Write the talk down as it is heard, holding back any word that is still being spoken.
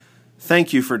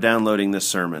Thank you for downloading this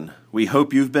sermon. We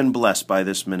hope you've been blessed by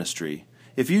this ministry.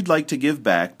 If you'd like to give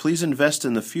back, please invest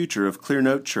in the future of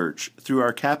Clearnote Church through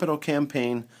our capital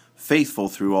campaign, Faithful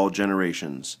Through All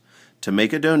Generations. To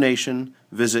make a donation,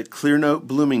 visit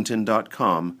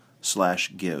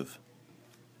clearnotebloomington.com/give.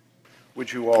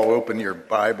 Would you all open your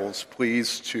Bibles,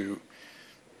 please, to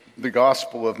the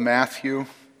Gospel of Matthew,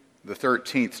 the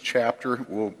 13th chapter.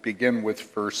 We'll begin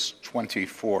with verse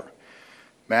 24.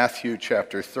 Matthew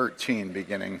chapter 13,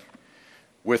 beginning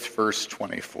with verse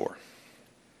 24.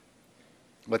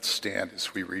 Let's stand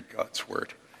as we read God's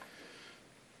word.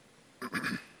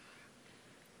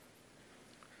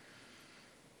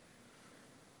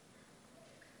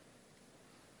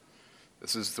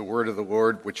 This is the word of the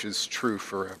Lord, which is true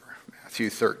forever. Matthew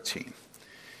 13.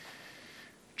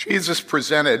 Jesus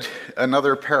presented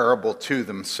another parable to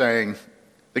them, saying,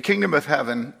 "The kingdom of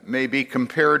heaven may be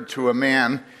compared to a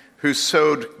man who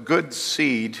sowed good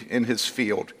seed in his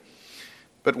field.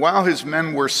 But while his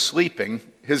men were sleeping,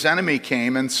 his enemy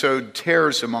came and sowed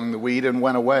tares among the wheat and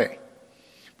went away.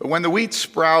 But when the wheat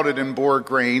sprouted and bore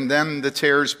grain, then the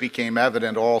tares became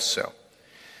evident also.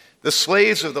 The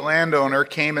slaves of the landowner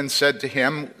came and said to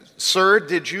him, 'Sir,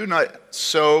 did you not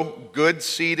sow good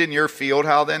seed in your field?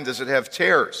 How then does it have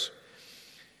tares?'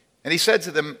 And he said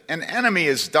to them, 'An enemy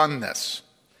has done this.'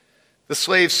 The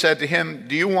slaves said to him,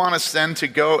 'Do you want us then to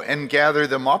go and gather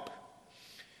them up?'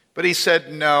 But he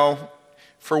said, 'No,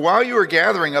 for while you are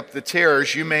gathering up the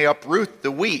tares, you may uproot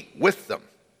the wheat with them.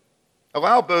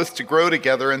 Allow both to grow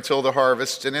together until the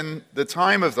harvest, and in the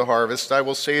time of the harvest I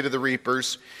will say to the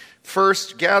reapers,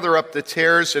 first gather up the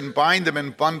tares and bind them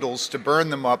in bundles to burn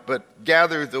them up, but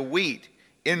gather the wheat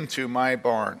into my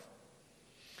barn.'"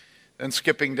 Then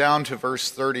skipping down to verse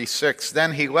 36,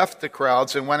 "Then he left the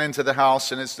crowds and went into the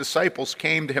house, and his disciples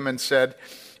came to him and said,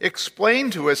 'Explain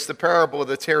to us the parable of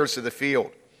the tares of the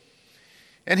field.'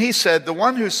 And he said, 'The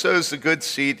one who sows the good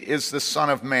seed is the Son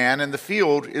of Man, and the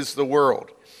field is the world.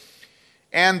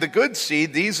 And the good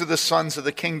seed, these are the sons of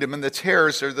the kingdom, and the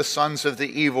tares are the sons of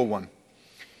the evil one.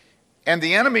 And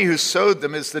the enemy who sowed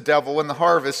them is the devil, and the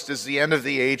harvest is the end of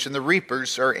the age, and the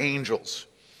reapers are angels.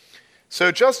 So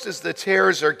just as the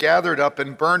tares are gathered up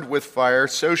and burned with fire,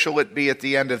 so shall it be at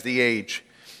the end of the age.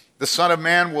 The Son of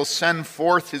Man will send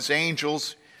forth his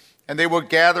angels, and they will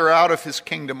gather out of his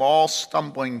kingdom all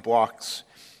stumbling blocks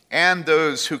and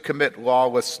those who commit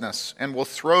lawlessness, and will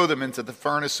throw them into the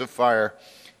furnace of fire.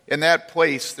 In that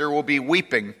place there will be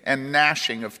weeping and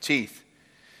gnashing of teeth.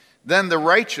 Then the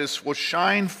righteous will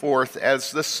shine forth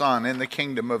as the sun in the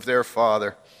kingdom of their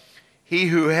Father. He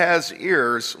who has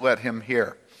ears, let him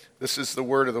hear." This is the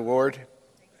word of the Lord.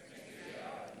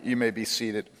 You may be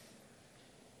seated.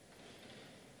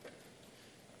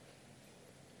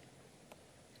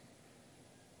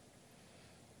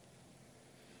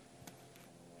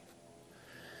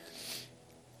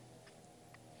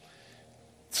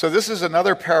 So this is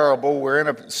another parable. We're in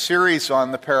a series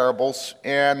on the parables,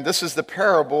 and this is the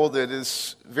parable that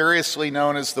is variously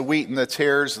known as the wheat and the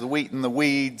tares, the wheat and the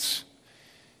weeds.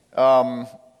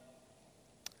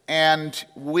 And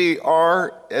we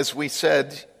are, as we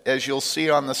said, as you'll see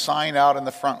on the sign out in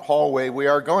the front hallway, we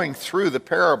are going through the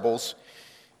parables.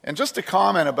 And just a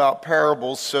comment about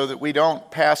parables so that we don't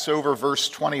pass over verse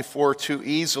 24 too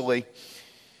easily.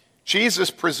 Jesus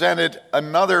presented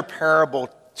another parable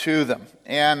to them.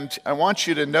 And I want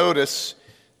you to notice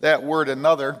that word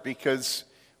 "another," because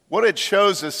what it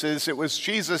shows us is it was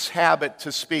Jesus' habit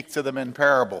to speak to them in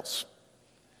parables.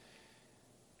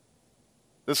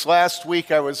 This last week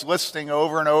I was listening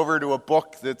over and over to a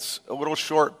book that's a little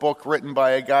short book written by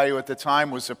a guy who at the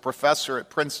time was a professor at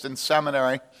Princeton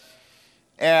Seminary.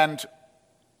 And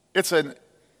it's an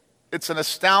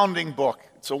astounding book.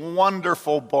 It's a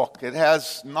wonderful book. It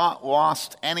has not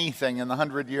lost anything in the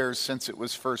 100 years since it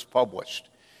was first published.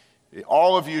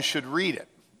 All of you should read it.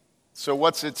 So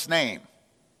what's its name?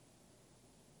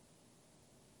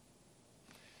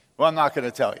 Well, I'm not going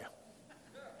to tell you,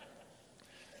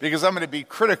 because I'm going to be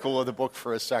critical of the book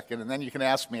for a second, and then you can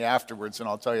ask me afterwards, and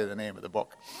I'll tell you the name of the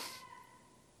book.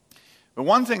 The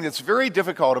one thing that's very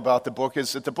difficult about the book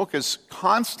is that the book is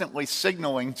constantly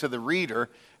signaling to the reader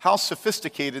how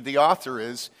sophisticated the author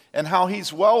is and how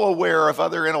he's well aware of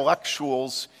other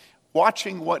intellectuals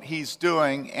watching what he's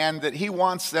doing, and that he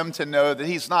wants them to know that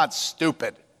he's not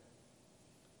stupid.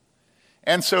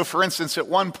 And so, for instance, at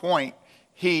one point,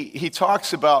 he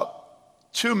talks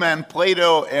about two men,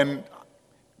 Plato and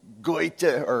Goethe,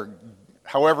 or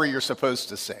however you're supposed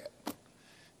to say it.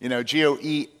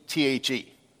 Goethe.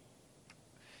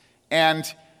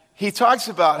 And he talks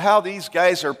about how these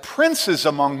guys are princes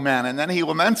among men, and then he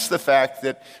laments the fact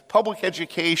that public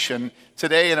education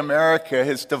today in America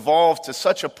has devolved to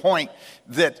such a point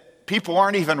that people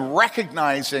aren't even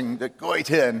recognizing that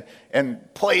Goethe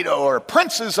and Plato are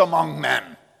princes among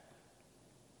men.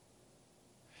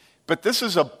 But this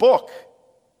is a book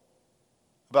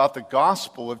about the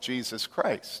gospel of Jesus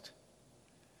Christ.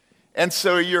 And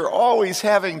so you're always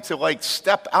having to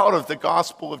step out of the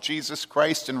gospel of Jesus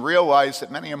Christ and realize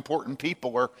that many important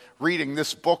people are reading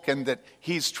this book and that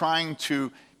he's trying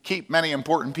to keep many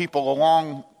important people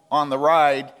along on the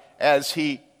ride as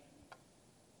he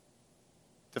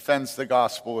defends the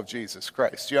gospel of Jesus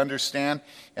Christ. Do you understand?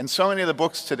 And so many of the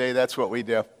books today, that's what we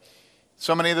do.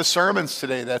 So many of the sermons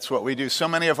today, that's what we do. So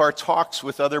many of our talks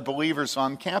with other believers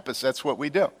on campus, that's what we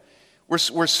do. We're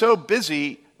so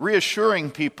busy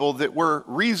reassuring people that we're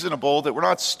reasonable, that we're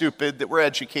not stupid, that we're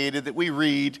educated, that we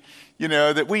read,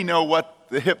 that we know what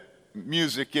the hip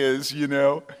music is,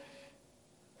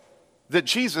 that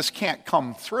Jesus can't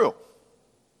come through.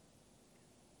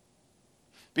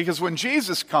 Because when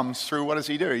Jesus comes through, what does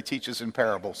he do? He teaches in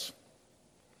parables.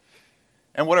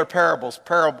 And what are parables?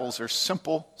 Parables are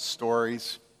simple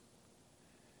stories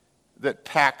that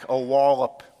pack a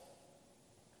wallop.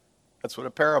 That's what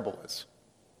a parable is.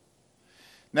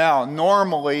 Now,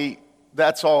 normally,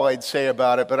 that's all I'd say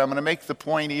about it, but I'm going to make the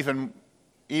point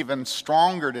even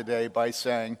stronger today by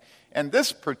saying, and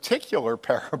this particular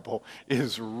parable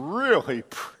is really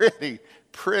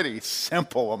pretty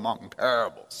simple among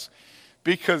parables.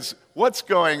 Because what's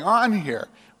going on here?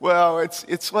 Well,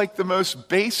 it's like the most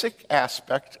basic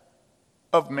aspect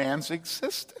of man's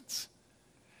existence.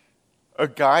 A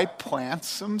guy plants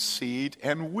some seed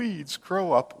and weeds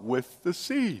grow up with the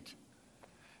seed.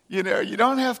 You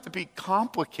don't have to be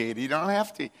complicated. You don't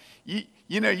have to,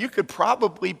 you could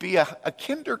probably be a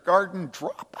kindergarten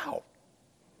dropout.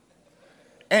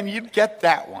 And you'd get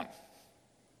that one.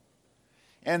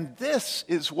 And this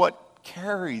is what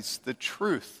carries the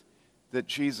truth that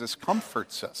Jesus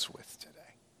comforts us with today.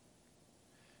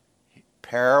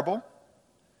 Parable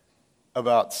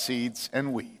about seeds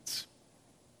and weeds.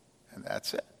 And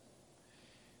that's it.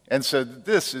 And so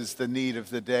this is the need of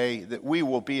the day, that we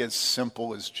will be as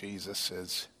simple as Jesus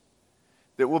is,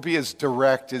 that we'll be as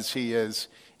direct as he is,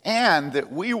 and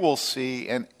that we will see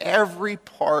in every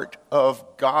part of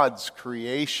God's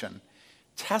creation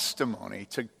testimony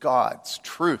to God's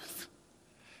truth.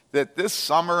 That this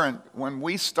summer, and when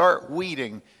we start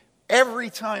weeding, every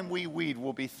time we weed,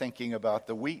 we'll be thinking about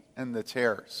the wheat and the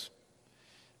tares.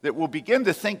 That we'll begin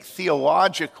to think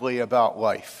theologically about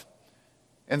life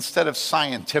instead of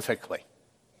scientifically.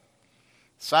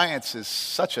 Science is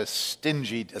such a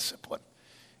stingy discipline.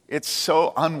 It's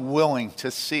so unwilling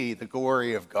to see the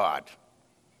glory of God.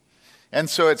 And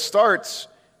so it starts,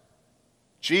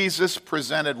 Jesus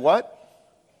presented what?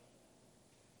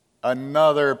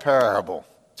 Another parable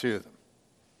to them,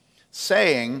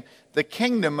 saying, the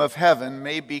kingdom of heaven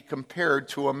may be compared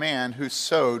to a man who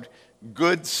sowed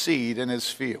good seed in his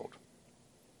field.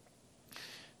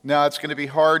 Now, it's going to be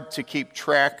hard to keep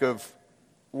track of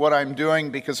what I'm doing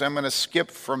because I'm going to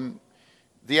skip from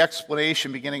the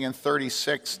explanation beginning in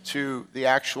 36 to the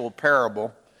actual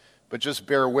parable, but just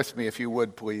bear with me if you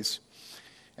would, please.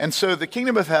 And so the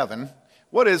kingdom of heaven,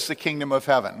 what is the kingdom of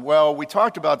heaven? Well, we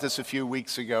talked about this a few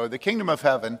weeks ago. The kingdom of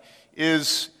heaven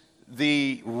is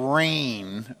the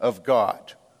reign of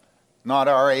God, not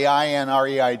R-A-I-N,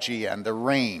 R-E-I-G-N, the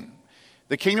reign.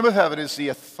 The kingdom of heaven is the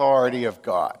authority of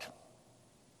God.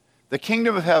 The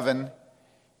kingdom of heaven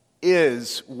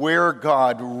is where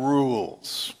God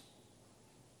rules.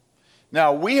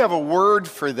 Now, we have a word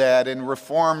for that in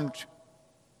Reformed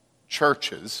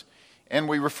churches, and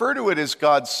we refer to it as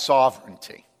God's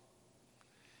sovereignty.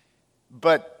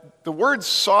 But the word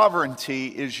sovereignty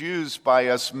is used by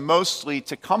us mostly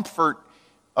to comfort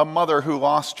a mother who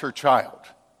lost her child.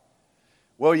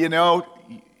 Well,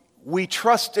 we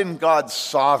trust in God's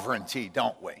sovereignty,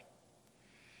 don't we?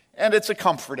 And it's a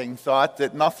comforting thought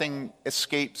that nothing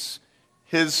escapes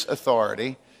his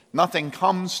authority. Nothing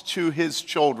comes to his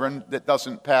children that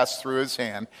doesn't pass through his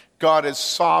hand. God is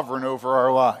sovereign over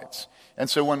our lives. And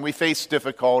so when we face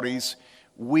difficulties,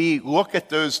 we look at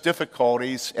those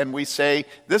difficulties and we say,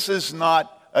 this is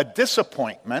not a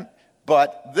disappointment,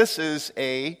 but this is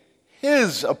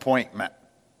his appointment,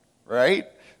 right?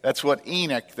 That's what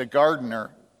Enoch, the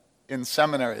gardener in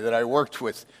seminary that I worked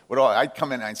with, I'd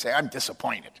come in and I'd say, I'm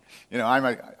disappointed.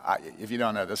 If you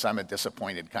don't know this, I'm a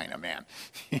disappointed kind of man.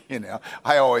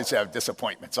 I always have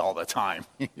disappointments all the time.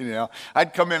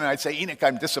 I'd come in and I'd say, Enoch,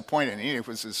 I'm disappointed. And Enoch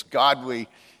was this godly,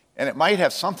 And it might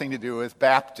have something to do with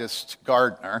Baptist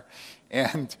Gardner.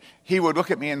 And he would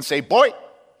look at me and say, "Boy,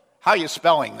 how are you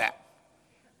spelling that?"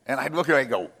 And I'd look at him and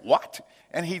go, "What?"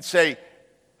 And he'd say,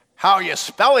 "How are you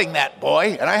spelling that,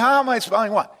 boy?" And how am I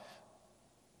spelling what?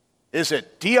 Is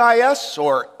it D-I-S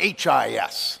or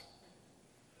H-I-S?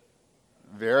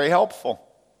 Very helpful.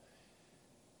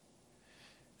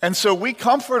 And so we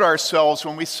comfort ourselves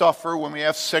when we suffer, when we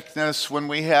have sickness, when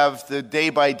we have the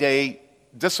day-by-day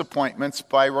disappointments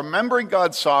by remembering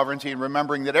God's sovereignty and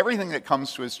remembering that everything that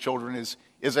comes to his children is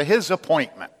his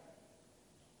appointment.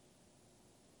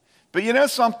 But you know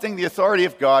something? The authority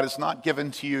of God is not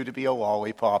given to you to be a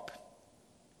lollipop.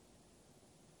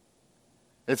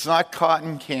 It's not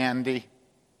cotton candy.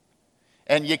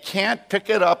 And you can't pick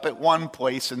it up at one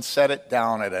place and set it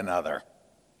down at another.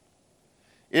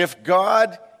 If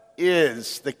God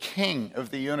is the king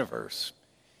of the universe,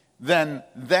 then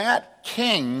that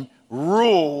king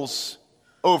rules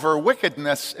over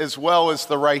wickedness as well as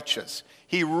the righteous.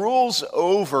 He rules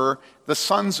over the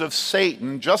sons of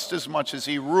Satan just as much as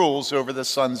he rules over the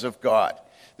sons of God.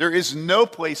 There is no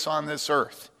place on this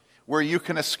earth where you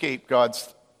can escape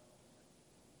God's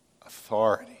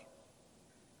authority.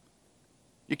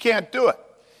 You can't do it.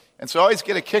 And so I always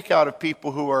get a kick out of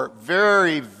people who are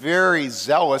very, very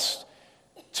zealous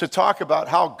to talk about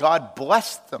how God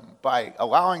blessed them by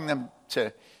allowing them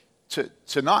to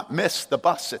not miss the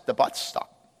bus at the bus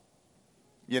stop.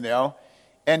 You know?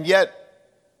 And yet,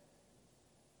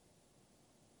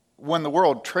 when the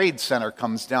World Trade Center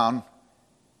comes down,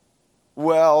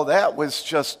 well, that was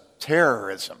just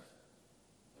terrorism.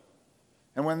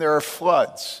 And when there are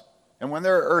floods, and when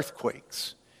there are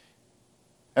earthquakes,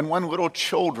 and when little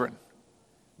children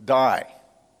die,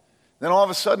 then all of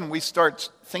a sudden we start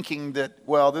thinking that,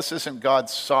 well, this isn't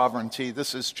God's sovereignty,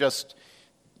 this is just,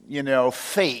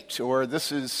 fate, or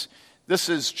this is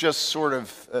just sort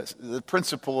of the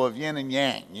principle of yin and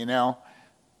yang,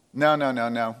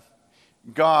 No.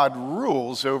 God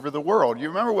rules over the world. You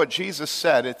remember what Jesus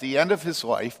said at the end of his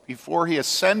life, before he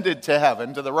ascended to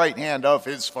heaven, to the right hand of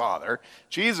his Father.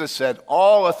 Jesus said,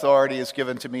 "All authority is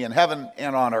given to me in heaven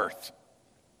and on earth.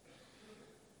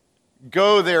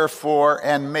 Go, therefore,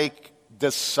 and make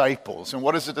disciples." And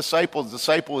what is a disciple? A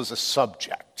disciple is a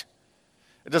subject.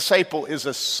 A disciple is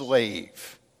a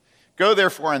slave. Go,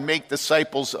 therefore, and make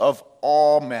disciples of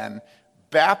all men,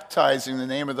 baptizing in the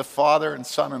name of the Father and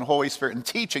Son and Holy Spirit, and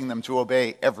teaching them to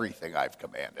obey everything I've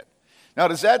commanded. Now,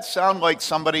 does that sound like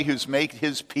somebody who's made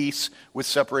his peace with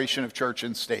separation of church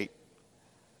and state?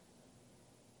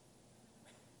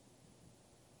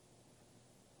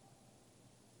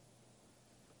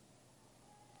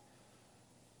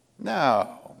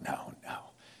 No.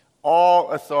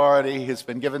 All authority has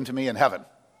been given to me in heaven.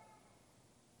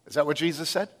 Is that what Jesus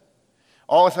said?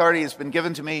 All authority has been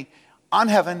given to me on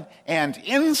heaven and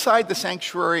inside the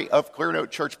sanctuary of Clear Note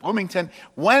Church, Bloomington,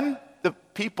 when the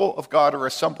people of God are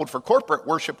assembled for corporate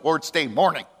worship Lord's Day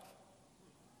morning.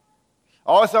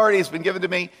 All authority has been given to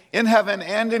me in heaven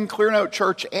and in Clear Note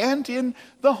Church and in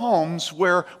the homes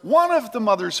where one of the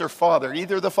mothers or father,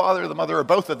 either the father or the mother or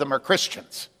both of them, are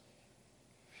Christians.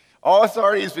 All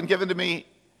authority has been given to me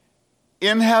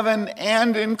in heaven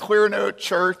and in Clear Note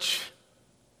Church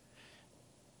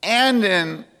and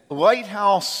in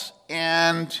Lighthouse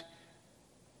and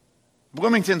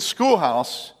Bloomington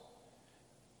Schoolhouse,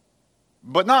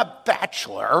 but not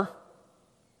Bachelor,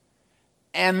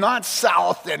 and not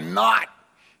South, and not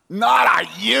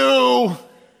IU.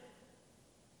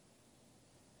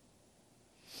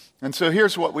 And so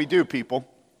here's what we do, people.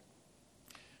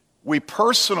 We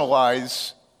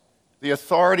personalize the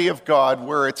authority of God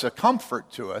where it's a comfort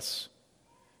to us,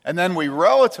 and then we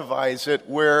relativize it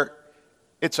where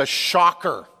it's a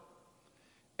shocker,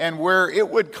 and where it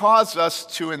would cause us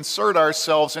to insert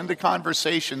ourselves into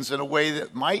conversations in a way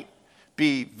that might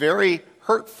be very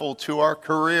hurtful to our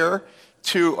career,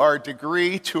 to our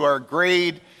degree, to our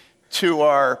grade, to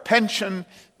our pension,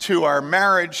 to our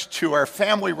marriage, to our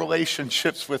family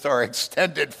relationships with our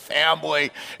extended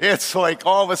family. It's like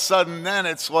all of a sudden then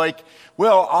it's like,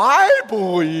 well, I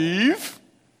believe.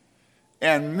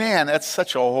 And man, that's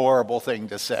such a horrible thing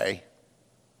to say.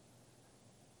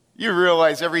 You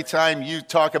realize every time you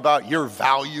talk about your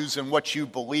values and what you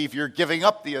believe, you're giving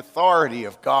up the authority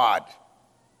of God.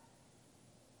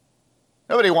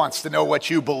 Nobody wants to know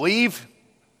what you believe.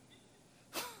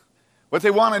 What they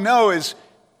want to know is,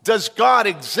 does God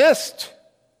exist?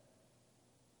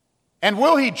 And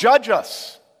will he judge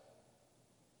us?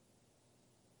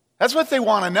 That's what they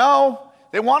want to know.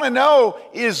 They want to know,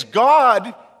 is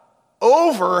God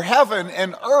over heaven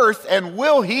and earth, and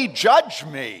will he judge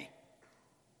me?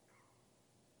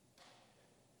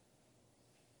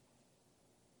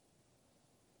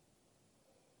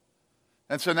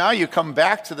 And so now you come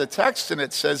back to the text and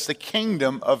it says the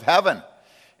kingdom of heaven.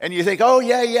 And you think, oh,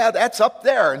 yeah, that's up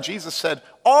there. And Jesus said,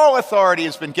 all authority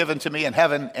has been given to me in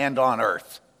heaven and on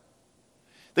earth.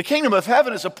 The kingdom of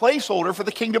heaven is a placeholder for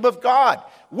the kingdom of God.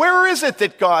 Where is it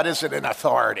that God isn't in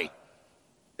authority?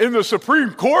 In the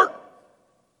Supreme Court?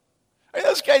 I mean,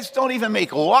 those guys don't even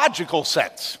make logical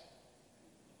sense.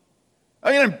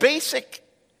 I mean, in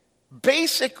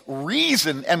basic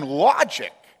reason and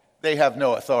logic, they have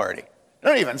no authority. They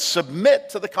don't even submit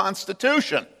to the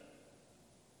Constitution.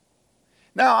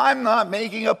 Now, I'm not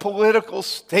making a political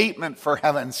statement, for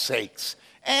heaven's sakes.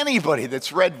 Anybody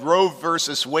that's read Roe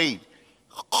versus Wade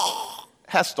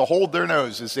has to hold their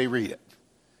nose as they read it.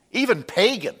 Even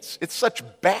pagans. It's such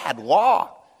bad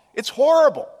law. It's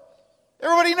horrible.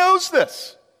 Everybody knows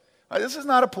this. This is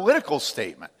not a political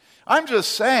statement. I'm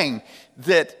just saying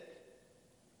that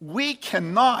we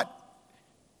cannot,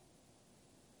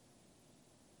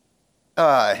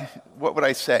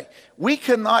 we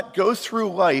cannot go through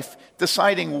life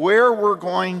deciding where we're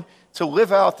going to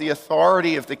live out the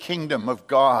authority of the kingdom of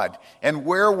God and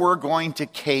where we're going to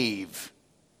cave.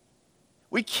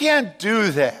 We can't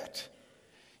do that.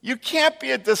 You can't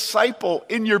be a disciple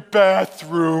in your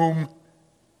bathroom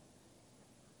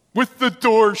with the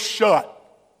door shut.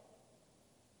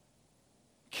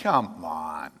 Come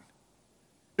on.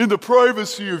 In the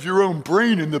privacy of your own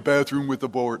brain in the bathroom with the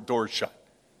door shut.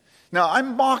 Now,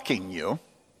 I'm mocking you,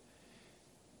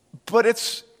 but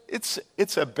it's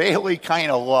a Bailey kind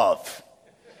of love,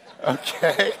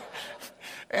 okay?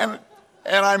 And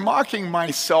I'm mocking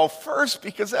myself first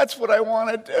because that's what I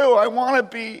want to do. I want to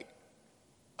be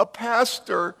a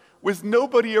pastor with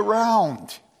nobody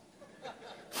around.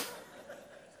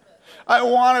 I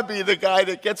want to be the guy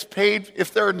that gets paid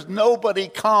if there's nobody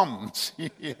comes,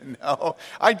 you know.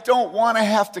 I don't want to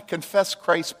have to confess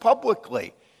Christ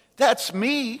publicly. That's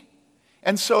me.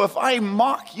 And so if I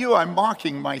mock you, I'm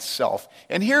mocking myself.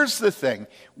 And here's the thing.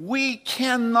 We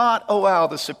cannot allow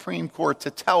the Supreme Court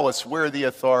to tell us where the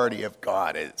authority of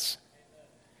God is.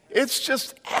 It's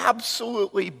just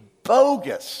absolutely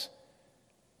bogus.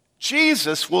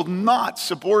 Jesus will not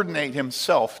subordinate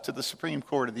himself to the Supreme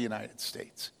Court of the United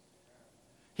States.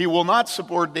 He will not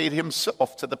subordinate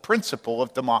himself to the principle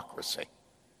of democracy.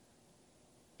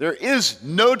 There is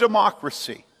no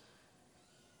democracy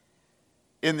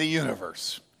in the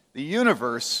universe. The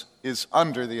universe is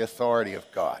under the authority of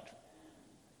God.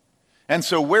 And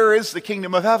so where is the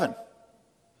kingdom of heaven?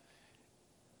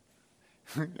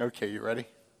 Okay, you ready?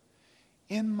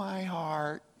 In my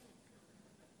heart.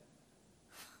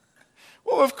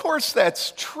 Well, of course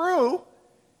that's true.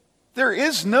 There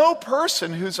is no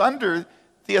person who's under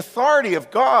the authority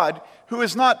of God who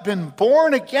has not been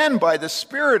born again by the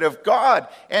Spirit of God,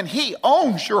 and he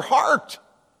owns your heart.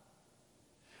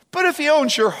 But if he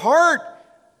owns your heart,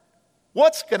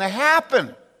 what's going to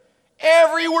happen?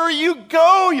 Everywhere you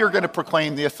go, you're going to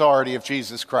proclaim the authority of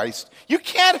Jesus Christ. You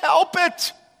can't help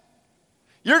it.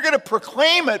 You're going to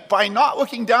proclaim it by not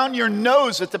looking down your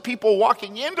nose at the people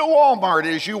walking into Walmart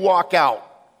as you walk out.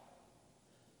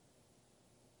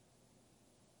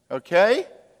 Okay?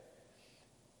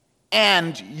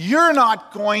 And you're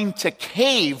not going to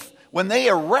cave when they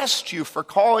arrest you for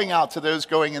calling out to those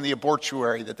going in the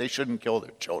abortuary that they shouldn't kill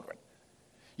their children.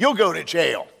 You'll go to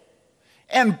jail.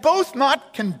 And both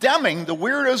not condemning the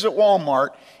weirdos at Walmart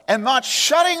and not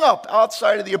shutting up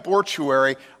outside of the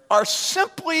abortuary are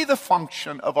simply the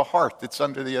function of a heart that's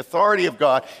under the authority of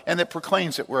God and that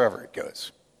proclaims it wherever it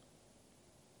goes.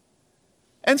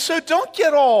 And so don't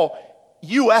get all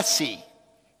U.S.y,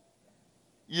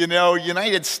 you know,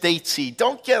 United Statesy.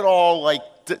 Don't get all like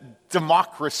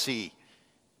democracy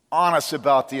on us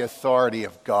about the authority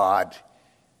of God.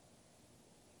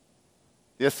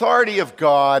 The authority of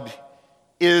God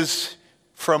is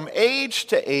from age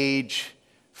to age,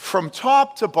 from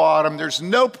top to bottom. There's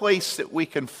no place that we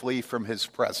can flee from his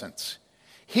presence.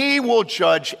 He will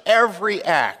judge every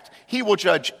act. He will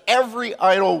judge every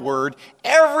idle word.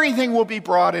 Everything will be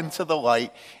brought into the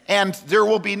light. And there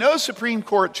will be no Supreme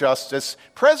Court justice.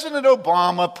 President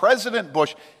Obama, President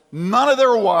Bush, none of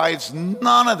their wives,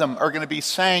 none of them are going to be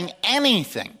saying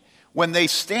anything when they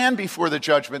stand before the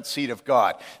judgment seat of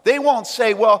God. They won't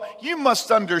say, well, you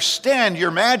must understand,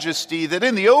 Your Majesty, that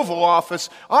in the Oval Office,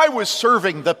 I was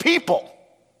serving the people.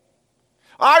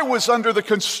 I was under the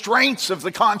constraints of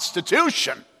the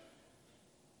Constitution.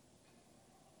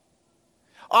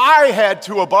 I had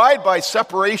to abide by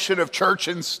separation of church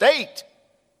and state.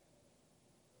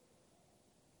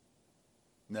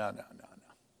 No.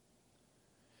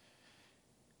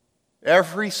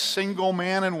 Every single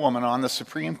man and woman on the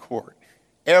Supreme Court,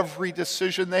 every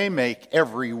decision they make,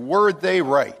 every word they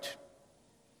write,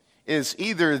 is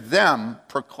either them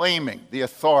proclaiming the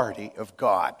authority of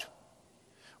God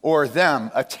or them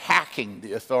attacking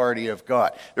the authority of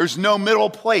God. There's no middle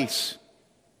place.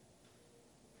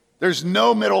 There's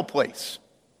no middle place.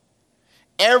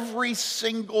 Every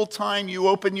single time you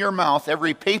open your mouth,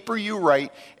 every paper you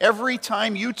write, every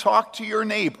time you talk to your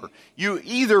neighbor, you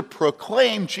either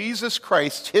proclaim Jesus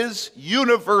Christ, his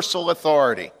universal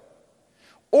authority,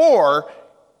 or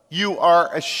you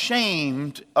are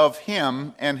ashamed of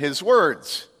him and his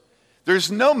words.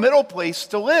 There's no middle place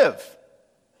to live.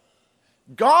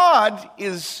 God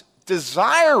is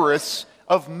desirous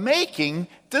of making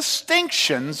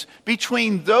distinctions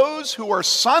between those who are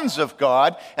sons of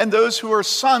God and those who are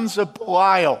sons of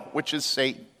Belial, which is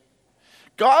Satan.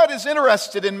 God is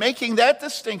interested in making that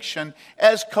distinction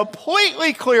as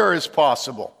completely clear as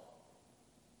possible.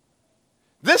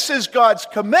 This is God's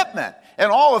commitment,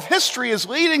 and all of history is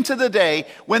leading to the day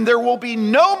when there will be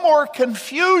no more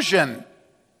confusion,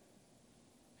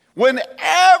 when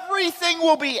everything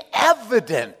will be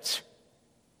evident.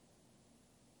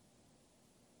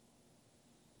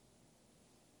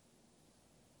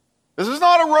 This is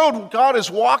not a road God is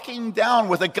walking down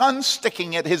with a gun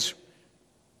sticking at his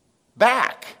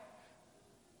back.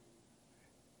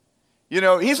 You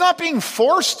know, he's not being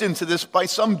forced into this by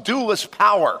some dualist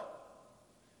power.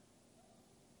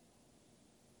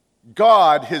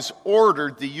 God has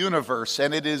ordered the universe,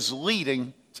 and it is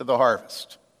leading to the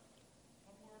harvest.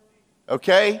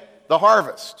 Okay? The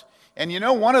harvest. And you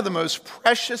know, one of the most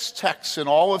precious texts in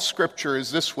all of Scripture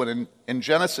is this one in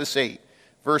Genesis 8,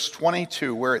 verse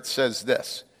 22, where it says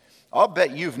this. I'll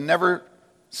bet you've never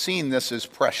seen this as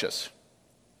precious.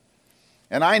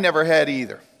 And I never had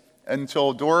either,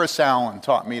 until Doris Allen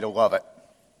taught me to love it.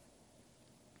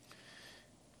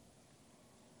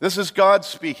 This is God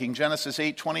speaking, Genesis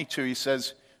 8:22. He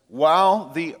says, while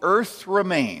the earth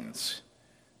remains,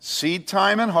 seed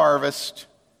time and harvest,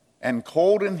 and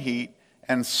cold and heat,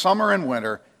 and summer and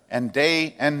winter, and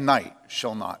day and night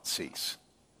shall not cease.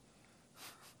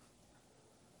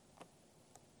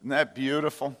 Isn't that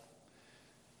beautiful?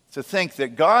 To think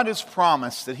that God has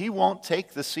promised that he won't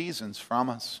take the seasons from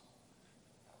us.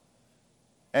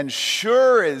 And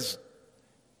sure as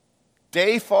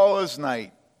day follows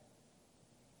night,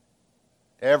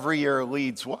 every year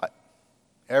leads what?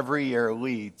 Every year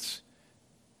leads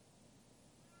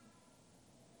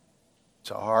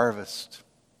to harvest.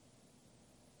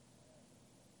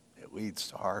 It leads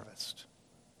to harvest.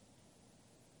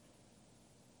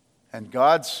 And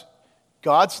God's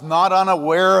not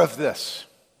unaware of this.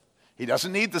 He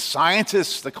doesn't need the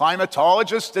scientists, the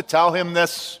climatologists to tell him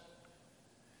this.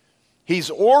 He's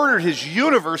ordered his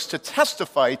universe to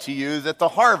testify to you that the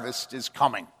harvest is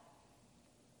coming.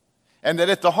 And that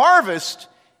at the harvest,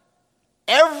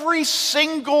 every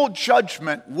single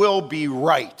judgment will be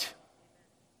right.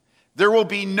 There will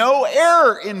be no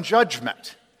error in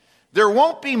judgment. There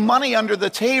won't be money under the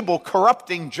table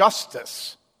corrupting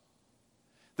justice.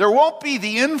 There won't be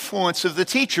the influence of the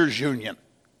teachers' union.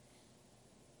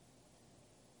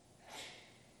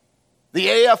 The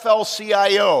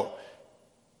AFL-CIO.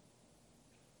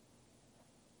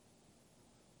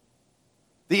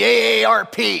 The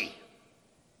AARP.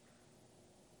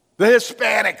 The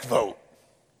Hispanic vote.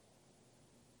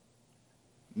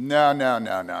 No.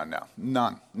 None.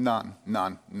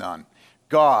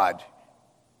 God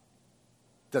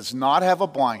does not have a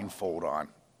blindfold on.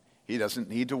 He doesn't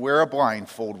need to wear a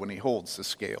blindfold when he holds the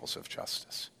scales of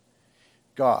justice.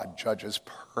 God judges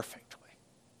perfectly.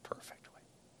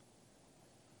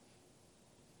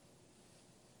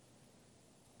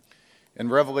 In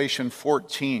Revelation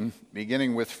 14,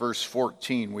 beginning with verse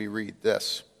 14, we read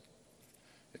this.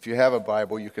 If you have a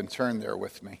Bible, you can turn there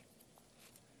with me.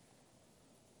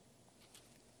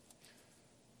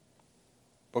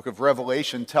 Book of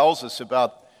Revelation tells us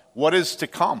about what is to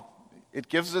come. It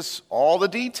gives us all the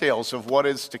details of what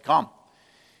is to come.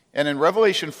 And in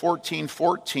Revelation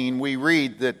 14:14, we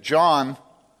read that John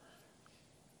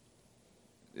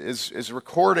is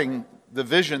recording the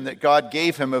vision that God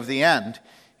gave him of the end.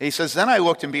 He says, then I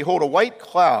looked, and behold, a white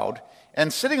cloud,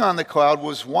 and sitting on the cloud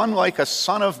was one like a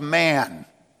son of man,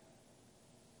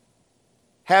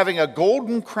 having a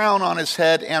golden crown on his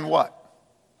head, and what?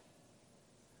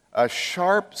 A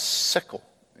sharp sickle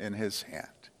in his hand.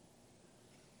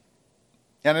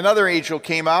 And another angel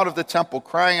came out of the temple,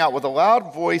 crying out with a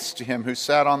loud voice to him who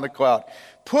sat on the cloud,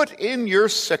 put in your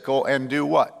sickle and do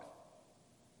what?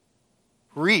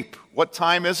 Reap. What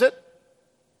time is it?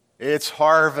 It's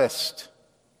harvest.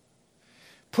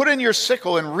 Put in your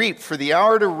sickle and reap, for the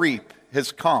hour to reap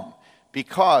has come,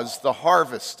 because the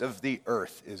harvest of the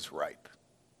earth is ripe.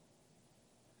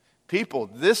 People,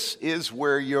 this is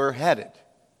where you're headed.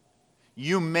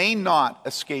 You may not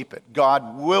escape it.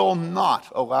 God will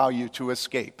not allow you to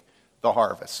escape the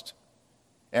harvest.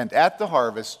 And at the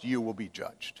harvest, you will be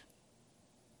judged.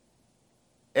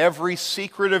 Every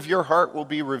secret of your heart will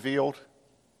be revealed.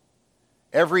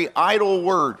 Every idle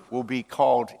word will be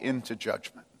called into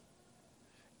judgment.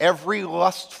 Every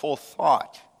lustful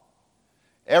thought,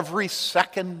 every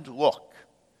second look,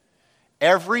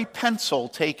 every pencil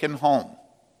taken home,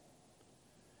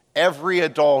 every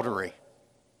adultery,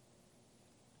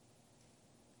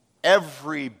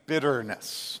 every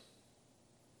bitterness,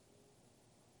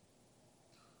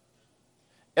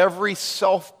 every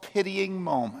self-pitying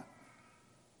moment.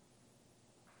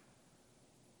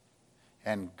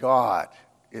 And God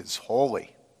is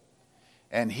holy.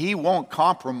 And he won't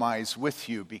compromise with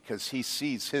you because he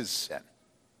sees his sin.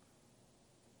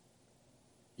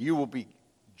 You will be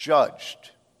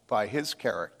judged by his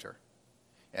character.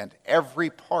 And every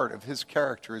part of his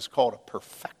character is called a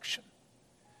perfection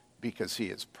because he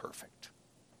is perfect.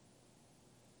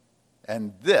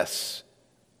 And this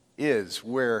is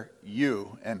where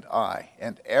you and I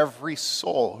and every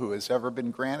soul who has ever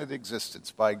been granted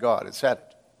existence by God is headed.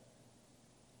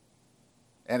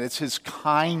 And it's his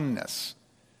kindness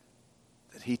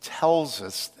that he tells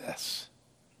us this.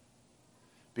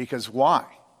 Because why?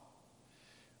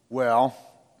 Well,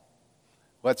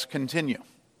 let's continue.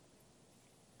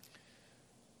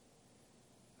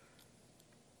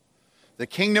 The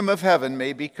kingdom of heaven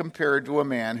may be compared to a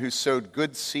man who sowed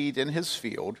good seed in his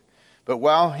field, but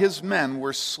while his men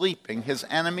were sleeping, his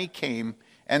enemy came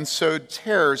and sowed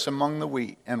tares among the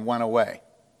wheat and went away.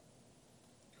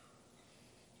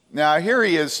 Now, here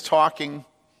he is talking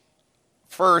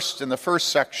first in the first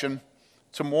section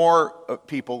to more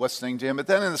people listening to him, but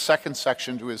then in the second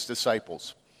section to his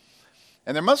disciples.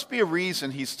 And there must be a reason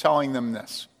he's telling them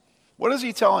this. What is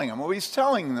he telling them? Well, he's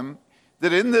telling them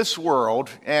that in this world,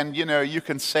 and you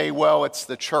can say, well, it's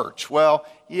the church. Well,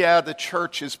 yeah, the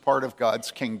church is part of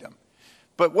God's kingdom.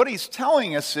 But what he's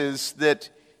telling us is that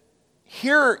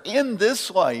here in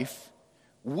this life,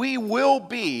 we will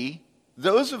be,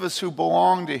 those of us who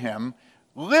belong to him,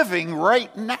 living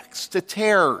right next to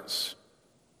tares.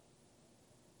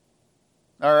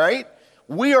 All right?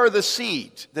 We are the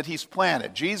seed that he's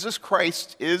planted. Jesus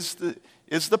Christ is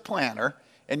the planter,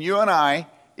 and you and I,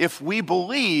 if we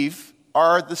believe,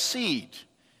 are the seed.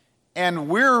 And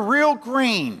we're real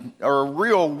grain, or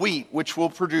real wheat, which will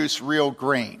produce real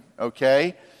grain,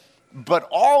 okay? But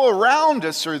all around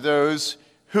us are those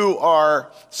who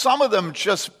are, some of them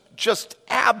just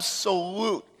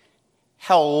absolute,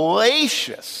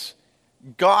 hellacious,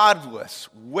 godless,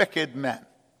 wicked men.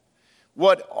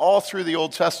 What all through the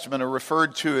Old Testament are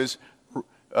referred to as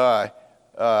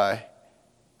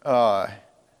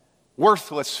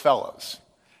worthless fellows.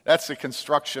 That's the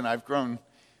construction I've grown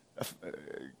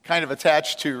kind of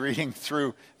attached to reading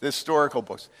through the historical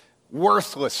books.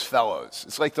 Worthless fellows.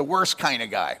 It's like the worst kind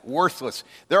of guy. Worthless.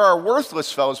 There are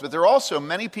worthless fellows, but there are also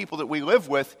many people that we live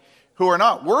with who are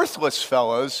not worthless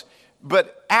fellows,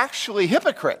 but actually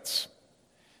hypocrites.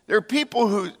 There are people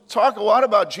who talk a lot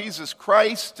about Jesus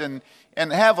Christ and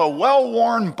have a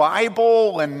well-worn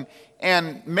Bible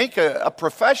and make a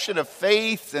profession of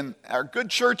faith and are good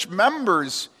church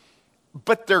members,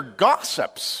 but they're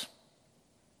gossips.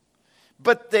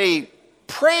 But they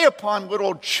prey upon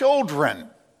little children.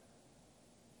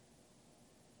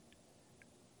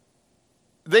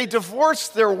 They divorce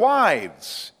their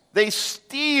wives. They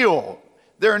steal.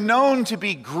 They're known to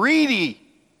be greedy.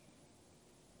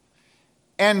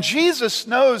 And Jesus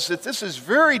knows that this is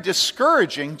very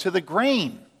discouraging to the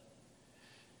grain.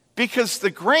 Because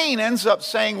the grain ends up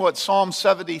saying what Psalm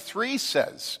 73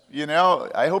 says.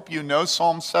 I hope you know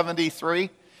Psalm 73.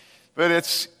 But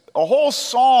it's a whole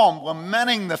psalm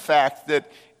lamenting the fact that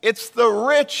it's the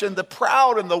rich and the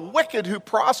proud and the wicked who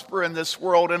prosper in this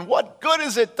world. And what good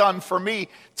has it done for me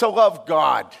to love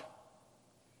God?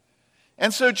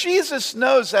 And so Jesus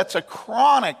knows that's a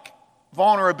chronic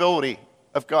vulnerability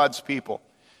of God's people.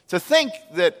 To think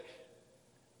that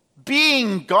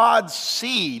being God's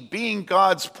seed, being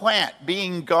God's plant,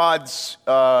 being God's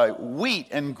wheat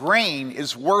and grain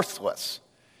is worthless.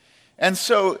 And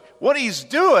so what he's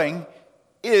doing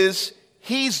is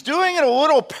he's doing in a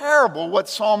little parable what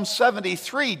Psalm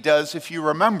 73 does, if you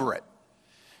remember it.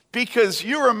 Because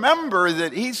you remember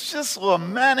that he's just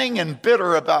lamenting and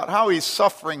bitter about how he's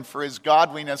suffering for his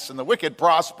godliness and the wicked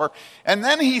prosper. And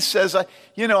then he says, I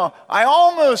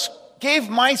almost gave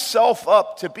myself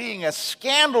up to being a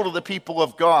scandal to the people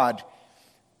of God.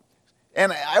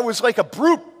 And I was like a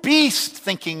brute beast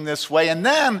thinking this way. And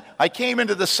then I came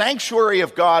into the sanctuary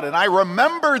of God and I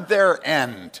remembered their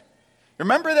end.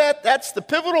 Remember that? That's the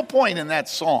pivotal point in that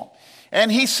psalm.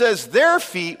 And he says, their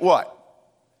feet, what?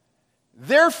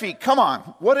 Their feet, come on,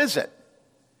 what is it?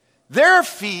 Their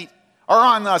feet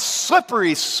are on a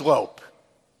slippery slope.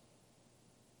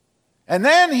 And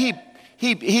then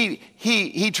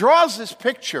he draws this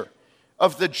picture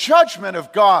of the judgment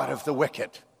of God of the wicked.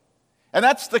 And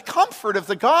that's the comfort of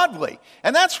the godly.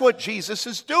 And that's what Jesus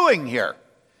is doing here.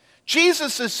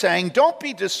 Jesus is saying, don't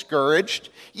be discouraged.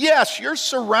 Yes, you're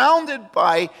surrounded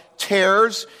by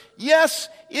tares. Yes,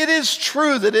 it is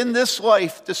true that in this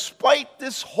life, despite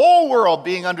this whole world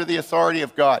being under the authority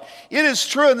of God, it is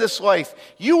true in this life,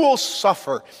 you will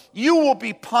suffer. You will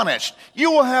be punished.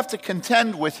 You will have to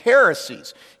contend with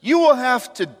heresies. You will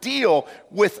have to deal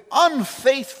with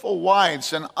unfaithful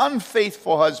wives and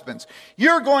unfaithful husbands.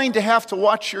 You're going to have to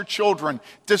watch your children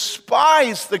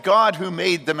despise the God who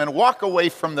made them and walk away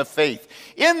from the faith.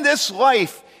 In this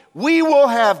life, we will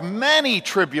have many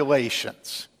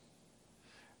tribulations.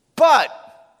 But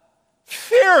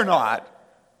fear not.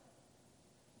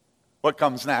 What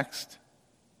comes next?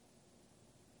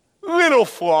 Little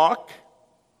flock,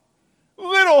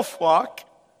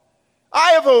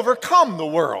 I have overcome the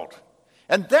world.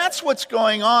 And that's what's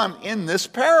going on in this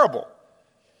parable.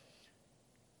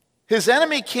 His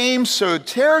enemy came, sowed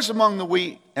tares among the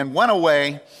wheat, and went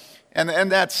away.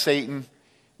 And that's Satan.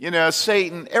 You know,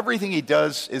 Satan, everything he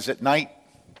does is at night.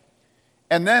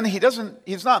 And then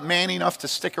he's not man enough to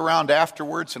stick around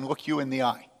afterwards and look you in the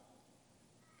eye.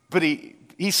 But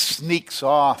he sneaks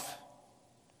off.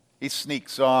 He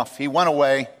sneaks off. He went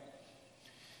away.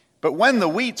 But when the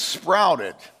wheat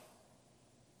sprouted,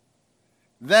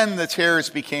 then the tares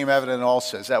became evident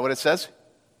also. Is that what it says?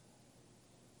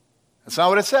 That's not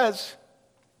what it says.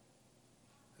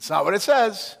 It's not what it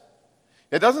says.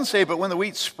 It doesn't say, but when the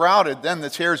wheat sprouted, then the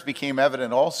tares became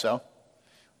evident also.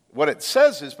 What it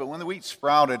says is, but when the wheat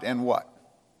sprouted and what?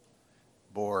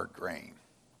 Bore grain.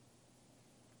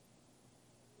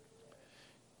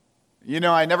 You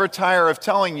know, I never tire of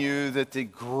telling you that the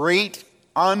great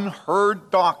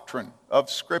unheard doctrine of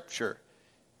Scripture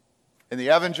in the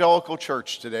evangelical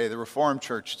church today, the Reformed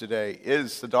church today,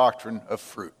 is the doctrine of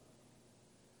fruit.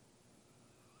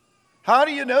 How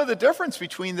do you know the difference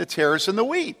between the tares and the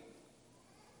wheat?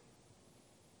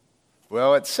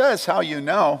 Well, it says how you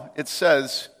know. It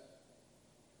says,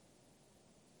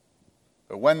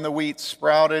 but when the wheat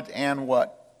sprouted and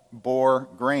what? Bore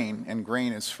grain, and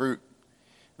grain is fruit.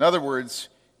 In other words,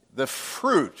 the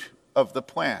fruit of the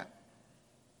plant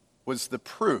was the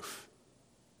proof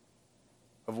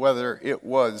of whether it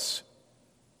was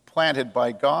planted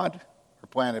by God or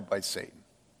planted by Satan.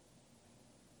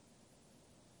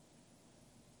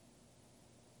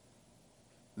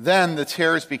 Then the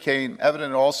tares became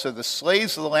evident also. The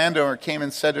slaves of the landowner came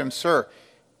and said to him, Sir,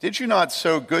 did you not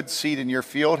sow good seed in your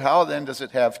field? How then does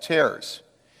it have tares?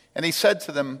 And he said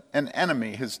to them, an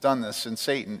enemy has done this, and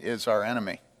Satan is our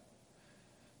enemy.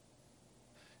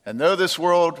 And though this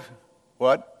world,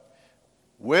 what?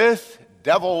 With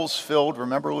devils filled,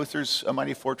 remember Luther's A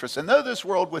Mighty Fortress, and though this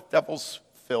world with devils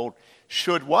filled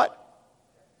should what?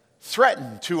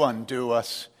 Threaten to undo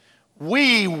us,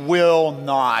 we will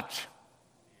not.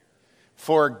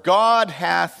 For God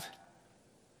hath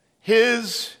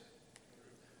his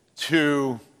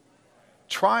to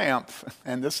triumph,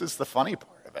 and this is the funny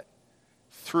part of it,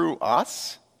 through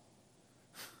us.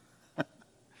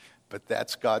 But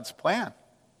that's God's plan.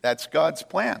 That's God's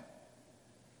plan.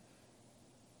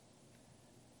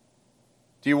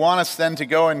 Do you want us then to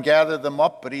go and gather them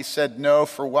up? But he said, no,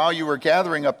 for while you are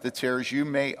gathering up the tares, you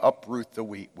may uproot the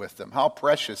wheat with them. How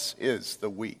precious is the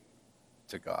wheat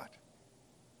to God?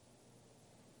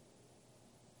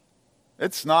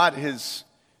 It's not his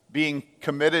being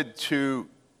committed to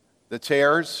the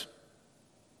tares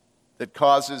that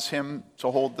causes him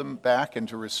to hold them back and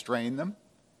to restrain them.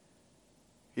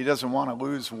 He doesn't want to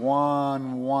lose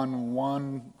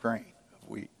one grain of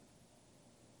wheat.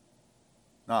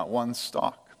 Not one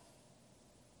stalk.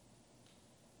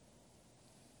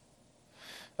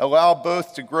 Allow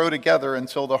both to grow together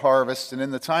until the harvest, and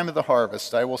in the time of the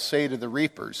harvest I will say to the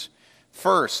reapers,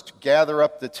 first, gather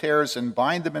up the tares and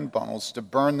bind them in bundles to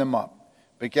burn them up,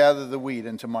 but gather the wheat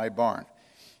into my barn.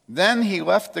 Then he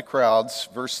left the crowds,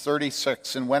 verse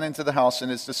 36, and went into the house,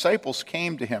 and his disciples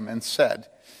came to him and said,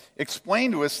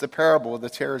 explain to us the parable of the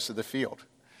tares of the field.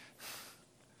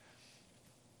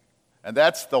 And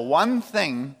that's the one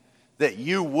thing that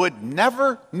you would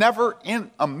never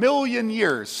in a million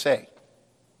years say.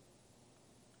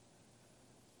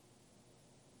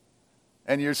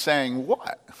 And you're saying,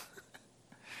 what?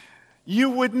 You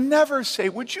would never say,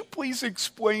 would you please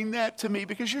explain that to me?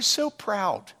 Because you're so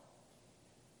proud.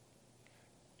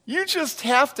 You just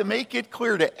have to make it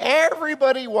clear to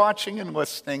everybody watching and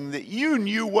listening that you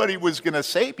knew what he was going to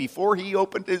say before he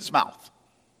opened his mouth.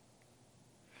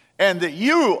 And that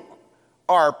you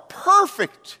are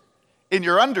perfect in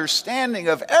your understanding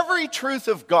of every truth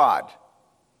of God.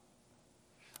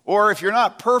 Or if you're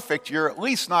not perfect, you're at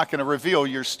least not going to reveal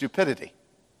your stupidity.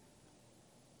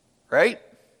 Right?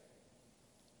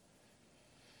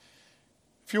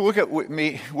 If you look at with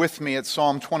me at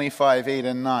Psalm 25, 8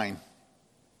 and 9,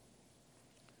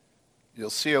 you'll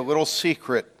see a little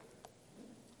secret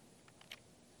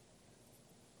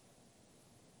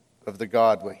of the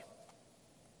godly.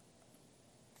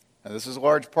 And this is a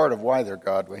large part of why they're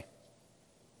godly.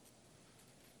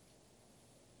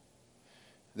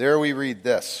 There we read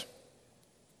this.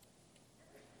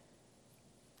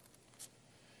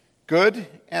 Good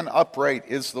and upright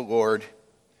is the Lord.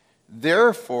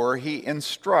 Therefore he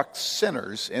instructs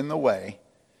sinners in the way.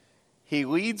 He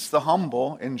leads the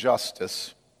humble in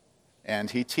justice,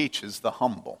 and he teaches the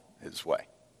humble his way.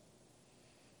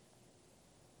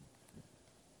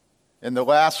 In the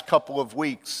last couple of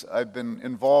weeks, I've been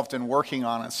involved in working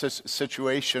on a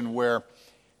situation where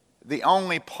the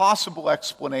only possible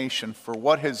explanation for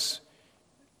what has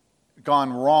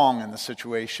gone wrong in the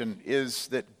situation is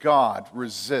that God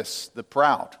resists the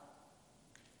proud.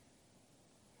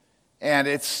 And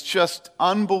it's just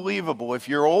unbelievable. If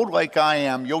you're old like I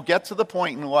am, you'll get to the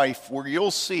point in life where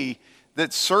you'll see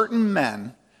that certain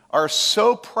men are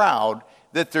so proud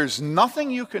that there's nothing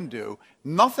you can do,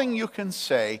 nothing you can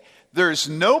say, there's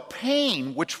no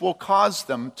pain which will cause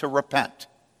them to repent.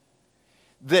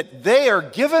 That they are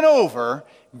given over,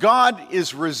 God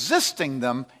is resisting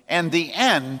them, and the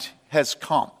end has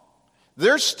come.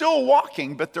 They're still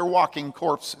walking, but they're walking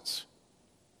corpses.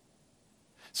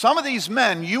 Some of these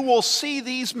men, you will see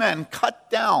these men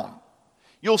cut down.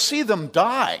 You'll see them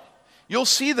die. You'll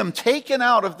see them taken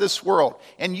out of this world,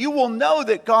 and you will know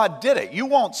that God did it. You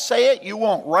won't say it, you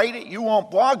won't write it, you won't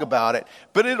blog about it,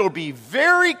 but it'll be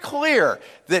very clear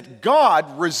that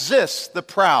God resists the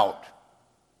proud.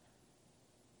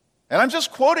 And I'm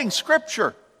just quoting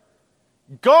Scripture.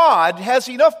 God has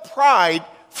enough pride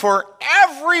for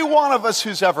every one of us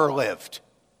who's ever lived.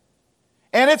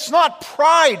 And it's not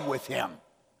pride with him.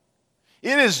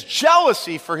 It is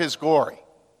jealousy for his glory.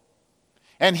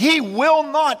 And he will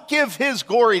not give his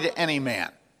glory to any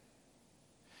man.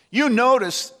 You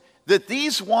notice that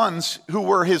these ones who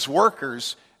were his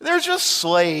workers, they're just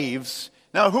slaves.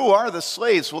 Now, who are the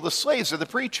slaves? Well, the slaves are the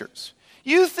preachers.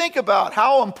 You think about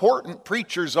how important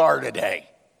preachers are today.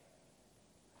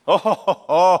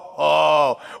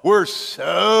 We're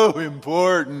so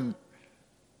important.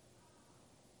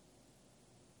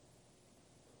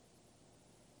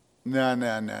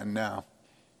 No.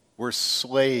 We're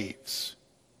slaves.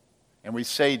 And we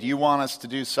say, do you want us to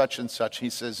do such and such?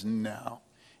 He says, no.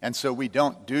 And so we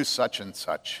don't do such and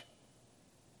such.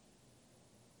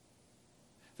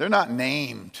 They're not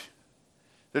named.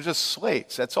 They're just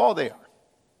slaves. That's all they are.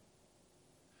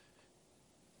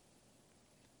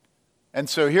 And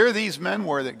so here these men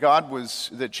were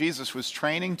that Jesus was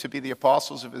training to be the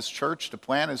apostles of his church, to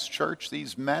plant his church.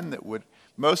 These men that would,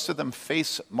 most of them,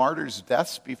 face martyrs'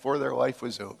 deaths before their life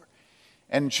was over.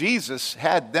 And Jesus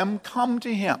had them come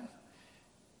to him.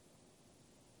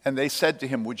 And they said to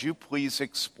him, would you please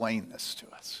explain this to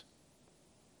us?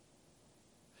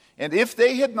 And if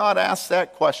they had not asked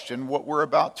that question, what we're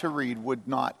about to read would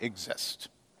not exist.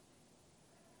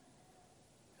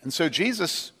 And so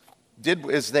Jesus did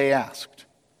as they asked.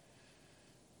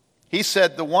 He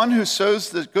said, the one who sows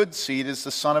the good seed is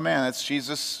the Son of Man. That's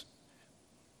Jesus'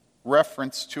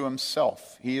 reference to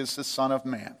himself. He is the Son of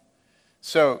Man.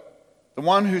 So the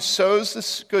one who sows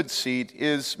this good seed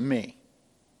is me,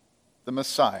 the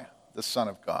Messiah, the Son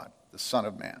of God, the Son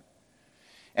of Man.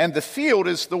 And the field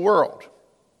is the world.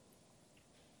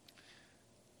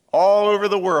 All over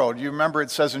the world, you remember it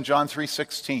says in John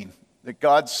 3:16 that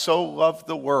God so loved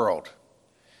the world.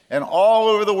 And all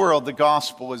over the world, the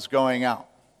gospel is going out.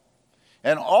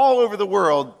 And all over the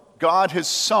world, God has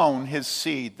sown his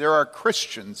seed. There are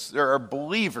Christians, there are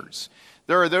believers,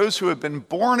 there are those who have been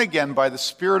born again by the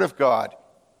Spirit of God,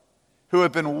 who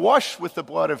have been washed with the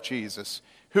blood of Jesus,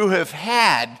 who have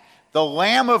had the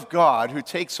Lamb of God who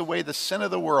takes away the sin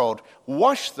of the world,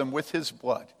 wash them with his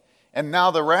blood. And now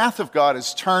the wrath of God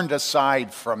is turned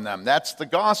aside from them. That's the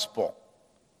gospel.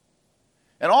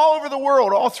 And all over the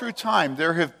world, all through time,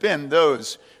 there have been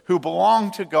those who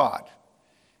belong to God.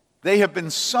 They have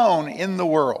been sown in the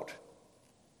world.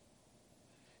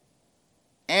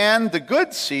 And the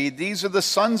good seed, these are the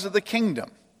sons of the kingdom.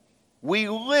 We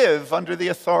live under the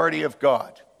authority of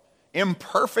God.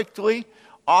 Imperfectly,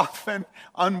 often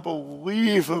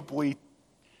unbelievably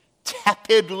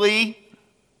tepidly,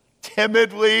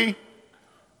 timidly,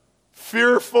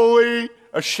 fearfully,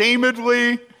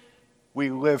 ashamedly, we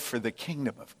live for the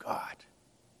kingdom of God.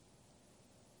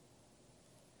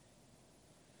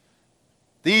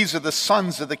 These are the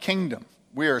sons of the kingdom.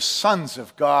 We are sons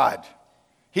of God.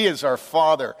 He is our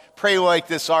Father. Pray like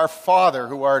this, our Father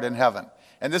who art in heaven.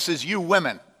 And this is you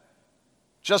women,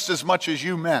 just as much as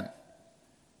you men.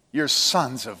 You're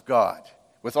sons of God,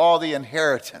 with all the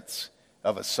inheritance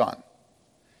of a son.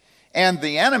 And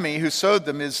the enemy who sowed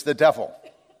them is the devil.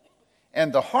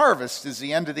 And the harvest is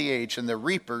the end of the age, and the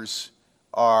reapers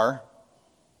are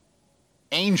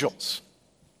angels.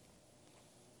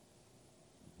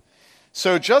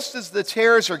 So just as the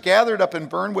tares are gathered up and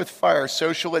burned with fire,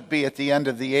 so shall it be at the end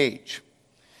of the age.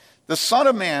 The Son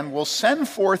of Man will send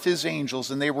forth his angels,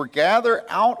 and they will gather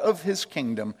out of his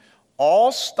kingdom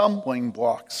all stumbling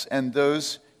blocks and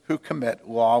those who commit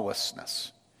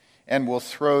lawlessness, and will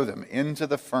throw them into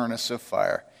the furnace of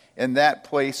fire. In that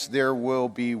place there will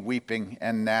be weeping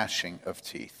and gnashing of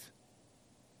teeth.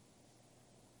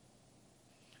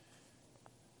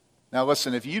 Now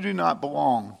listen, if you do not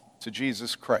belong to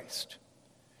Jesus Christ,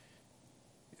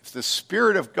 if the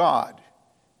Spirit of God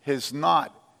has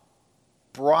not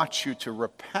brought you to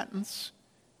repentance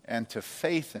and to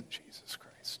faith in Jesus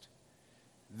Christ,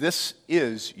 this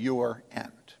is your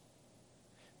end.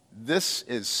 This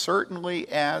is certainly,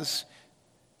 as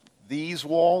these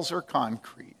walls are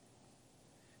concrete,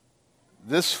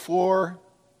 this floor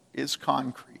is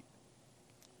concrete,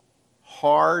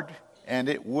 hard, and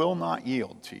it will not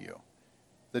yield to you.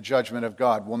 The judgment of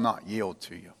God will not yield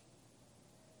to you.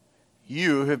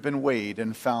 You have been weighed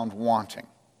and found wanting.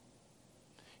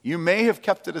 You may have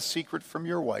kept it a secret from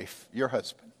your wife, your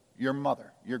husband, your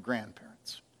mother, your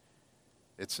grandparents.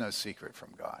 It's no secret from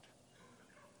God.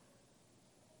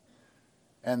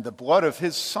 And the blood of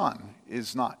his Son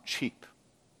is not cheap.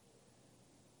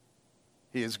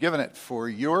 He has given it for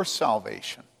your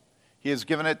salvation. He has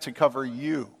given it to cover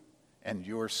you and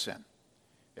your sin.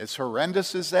 As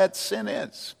horrendous as that sin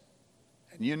is,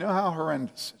 and you know how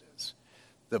horrendous it is,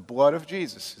 the blood of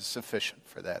Jesus is sufficient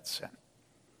for that sin.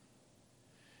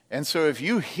 And so if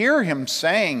you hear him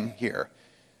saying here,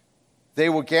 they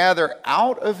will gather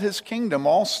out of his kingdom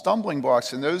all stumbling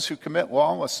blocks and those who commit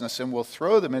lawlessness, and will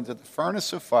throw them into the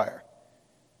furnace of fire.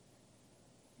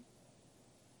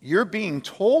 You're being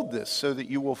told this so that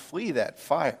you will flee that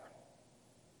fire.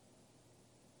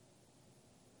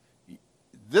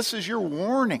 This is your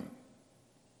warning.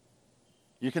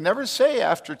 You can never say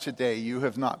after today you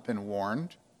have not been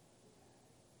warned.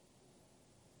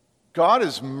 God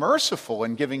is merciful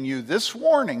in giving you this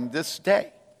warning this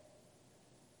day.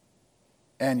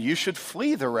 And you should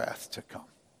flee the wrath to come.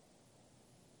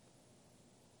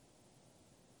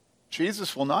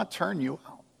 Jesus will not turn you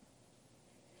out.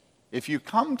 If you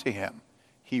come to him,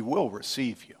 he will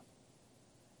receive you.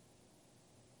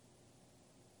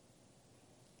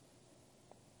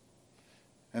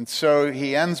 And so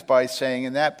he ends by saying,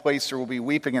 in that place there will be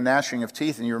weeping and gnashing of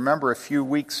teeth. And you remember a few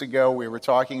weeks ago we were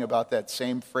talking about that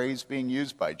same phrase being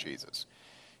used by Jesus.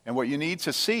 And what you need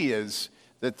to see is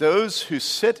that those who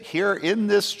sit here in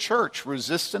this church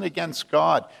resistant against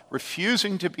God,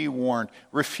 refusing to be warned,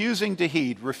 refusing to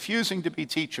heed, refusing to be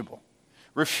teachable,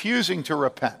 refusing to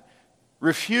repent,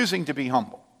 refusing to be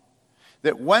humble,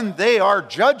 that when they are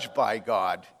judged by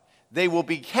God, they will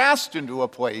be cast into a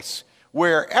place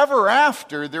where ever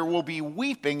after there will be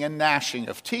weeping and gnashing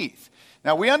of teeth.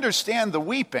 Now we understand the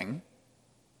weeping,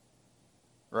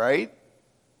 right?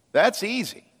 That's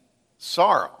easy.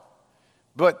 Sorrow.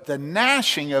 But the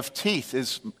gnashing of teeth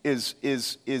is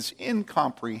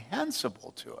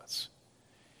incomprehensible to us.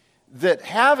 That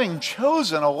having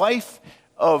chosen a life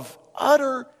of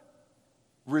utter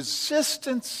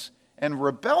resistance and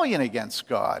rebellion against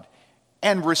God,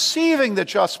 and receiving the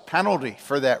just penalty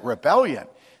for that rebellion,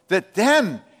 that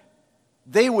then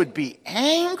they would be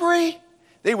angry,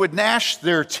 they would gnash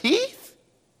their teeth.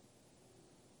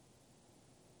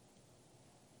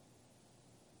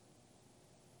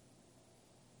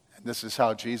 And this is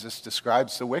how Jesus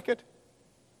describes the wicked.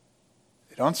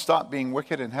 They don't stop being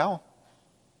wicked in hell.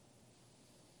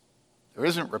 There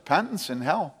isn't repentance in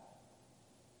hell.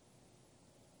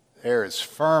 They're as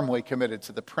firmly committed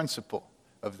to the principle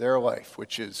of their life,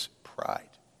 which is pride,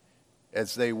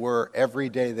 as they were every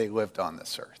day they lived on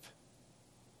this earth.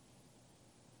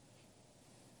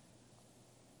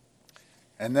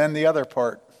 And then the other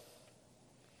part.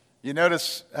 You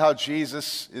notice how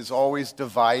Jesus is always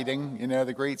dividing. You know,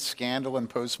 the great scandal in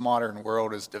postmodern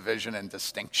world is division and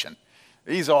distinction.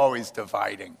 He's always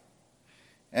dividing.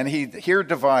 And he here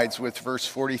divides with verse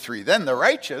 43. Then the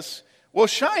righteous will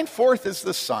shine forth as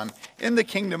the sun in the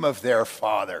kingdom of their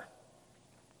Father.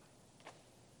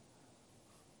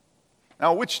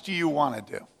 Now, which do you want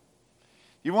to do?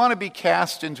 You want to be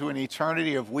cast into an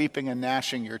eternity of weeping and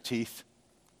gnashing your teeth?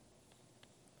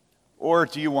 Or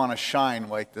do you want to shine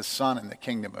like the sun in the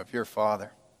kingdom of your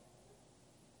Father?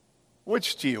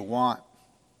 Which do you want?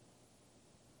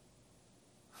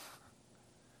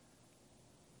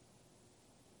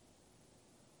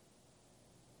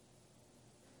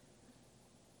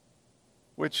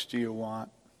 Which do you want?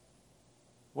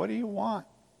 What do you want?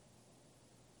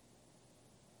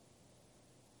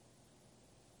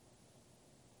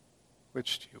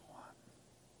 Which do you want?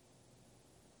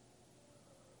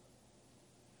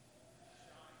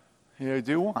 You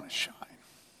do want to shine.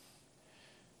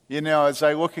 You know, as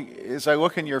I look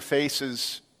in your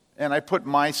faces, and I put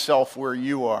myself where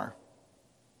you are,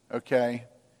 okay?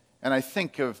 And I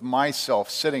think of myself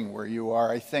sitting where you are,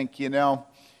 I think, you know,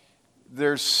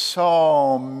 there's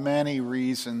so many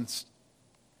reasons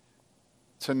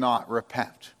to not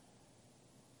repent.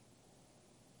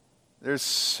 There's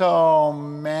so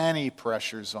many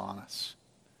pressures on us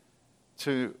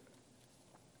to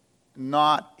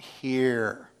not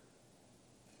hear.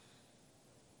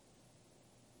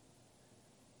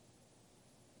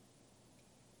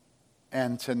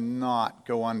 And to not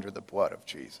go under the blood of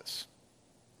Jesus.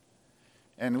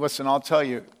 And listen, I'll tell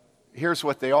you, here's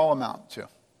what they all amount to.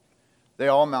 They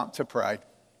all amount to pride.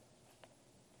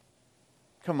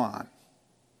 Come on.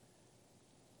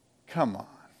 Come on.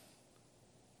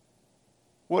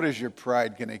 What is your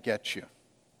pride going to get you?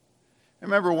 I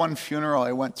remember one funeral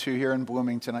I went to here in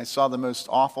Bloomington. I saw the most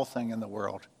awful thing in the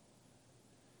world.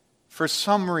 For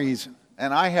some reason,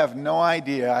 and I have no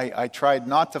idea, I tried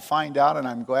not to find out, and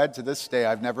I'm glad to this day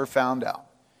I've never found out.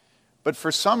 But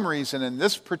for some reason, in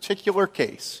this particular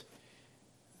case,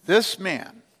 this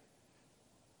man,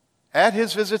 at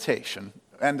his visitation,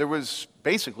 and there was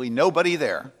basically nobody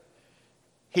there,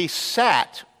 he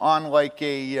sat on like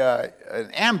an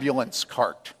ambulance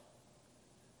cart.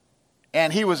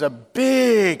 And he was a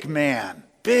big man.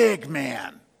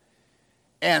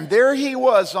 And there he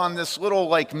was on this little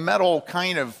like metal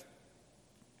kind of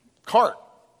cart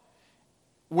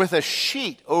with a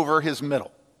sheet over his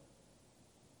middle.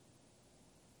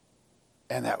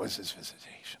 And that was his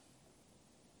visitation.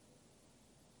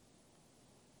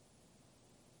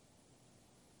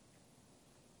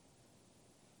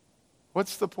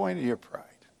 What's the point of your pride?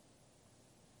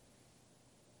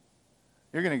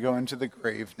 You're going to go into the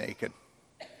grave naked.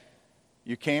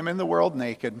 You came in the world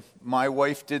naked. My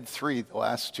wife did 3 the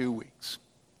last 2 weeks.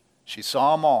 She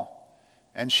saw them all.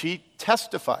 And she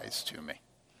testifies to me.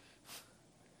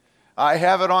 I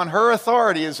have it on her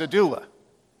authority as a doula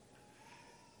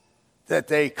that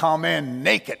they come in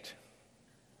naked.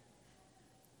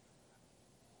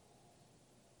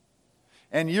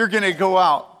 And you're going to go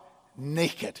out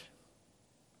naked.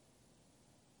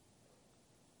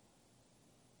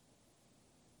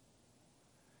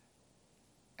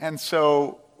 And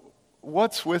so,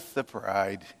 what's with the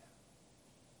pride?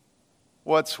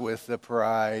 What's with the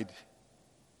pride?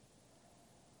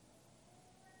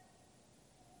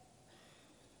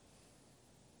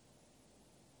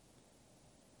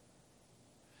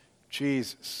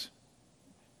 Jesus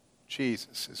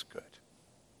is good.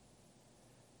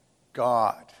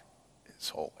 God is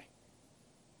holy.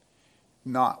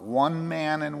 Not one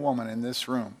man and woman in this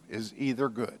room is either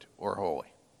good or holy.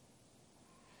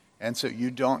 And so you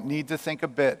don't need to think a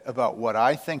bit about what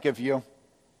I think of you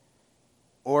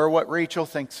or what Rachel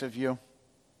thinks of you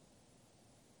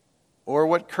or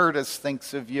what Curtis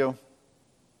thinks of you.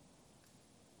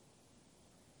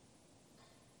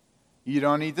 You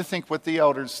don't need to think what the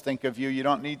elders think of you. You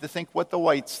don't need to think what the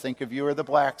whites think of you or the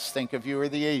blacks think of you or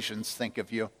the Asians think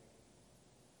of you.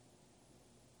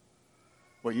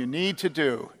 What you need to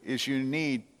do is you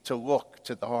need to look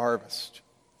to the harvest.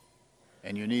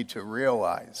 And you need to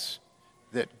realize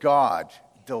that God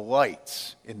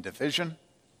delights in division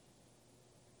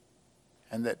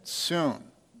and that soon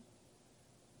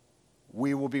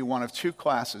we will be one of 2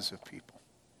 classes of people.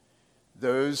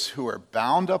 Those who are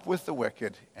bound up with the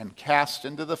wicked and cast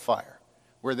into the fire,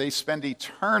 where they spend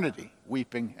eternity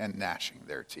weeping and gnashing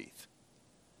their teeth.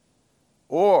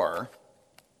 Or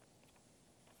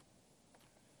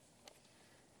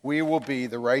we will be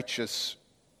the righteous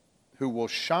who will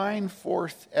shine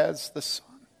forth as the sun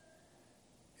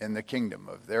in the kingdom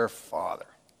of their Father.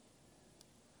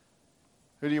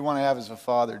 Who do you want to have as a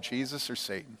father, Jesus or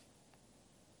Satan?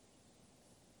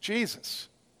 Jesus.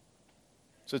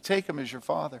 So take him as your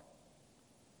father.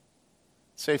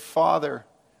 Say, Father,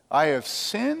 I have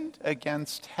sinned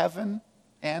against heaven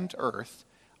and earth.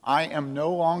 I am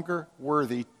no longer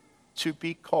worthy to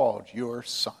be called your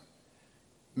son.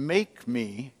 Make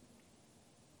me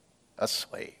a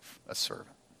slave, a servant.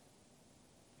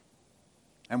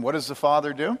 And what does the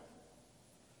father do?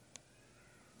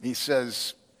 He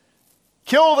says,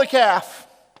 kill the calf.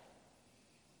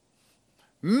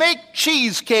 Make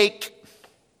cheesecake.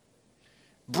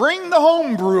 Bring the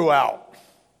home brew out.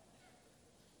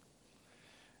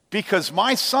 Because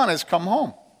my son has come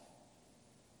home.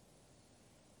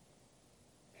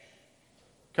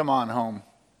 Come on home.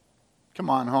 Come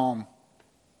on home.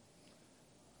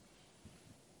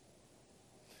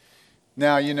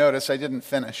 Now you notice I didn't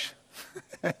finish.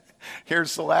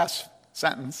 Here's the last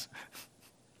sentence.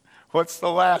 What's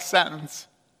the last sentence?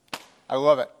 I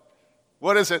love it.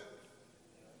 What is it?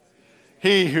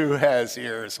 He who has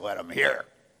ears, let him hear.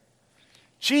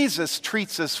 Jesus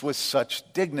treats us with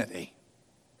such dignity.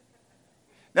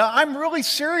 Now, I'm really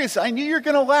serious. I knew you were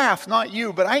going to laugh, not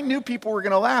you, but I knew people were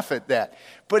going to laugh at that.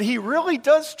 But he really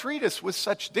does treat us with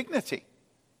such dignity.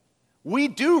 We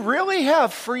do really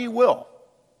have free will.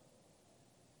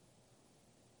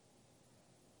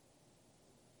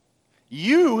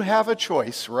 You have a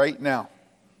choice right now.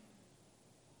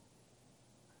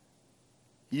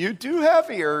 You do have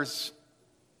ears,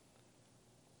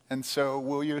 and so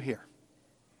will you hear?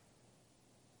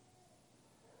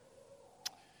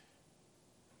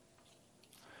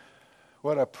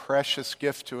 What a precious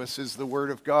gift to us is the Word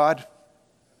of God.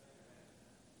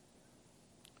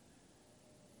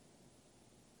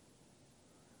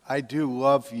 I do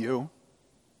love you.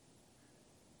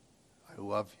 I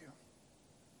love you.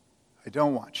 I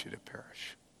don't want you to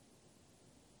perish.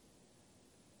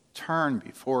 Turn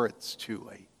before it's too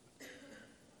late.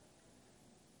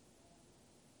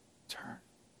 Turn.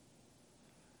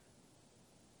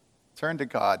 Turn to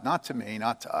God, not to me,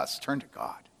 not to us. Turn to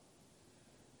God.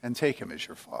 And take him as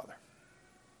your father.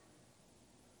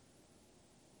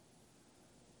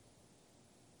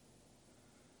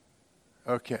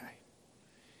 Okay.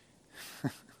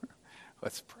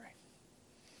 Let's pray.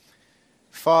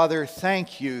 Father,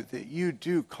 thank you that you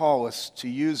do call us to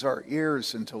use our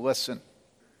ears and to listen.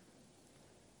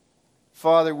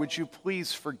 Father, would you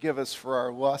please forgive us for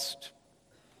our lust?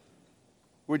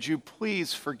 Would you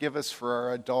please forgive us for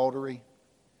our adultery?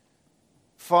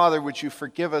 Father, would you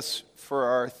forgive us for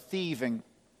our thieving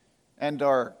and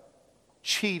our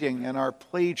cheating and our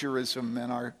plagiarism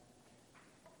and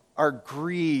our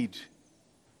greed?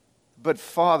 But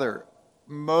Father,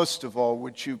 most of all,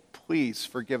 would you please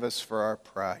forgive us for our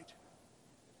pride?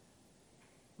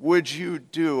 Would you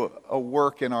do a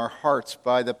work in our hearts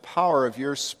by the power of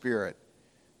your Spirit,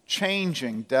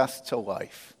 changing death to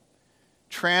life,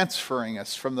 transferring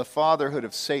us from the fatherhood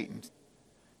of Satan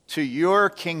to your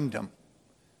kingdom,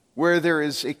 where there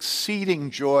is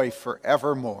exceeding joy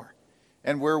forevermore,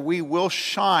 and where we will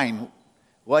shine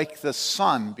like the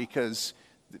sun, because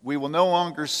we will no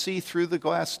longer see through the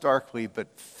glass darkly,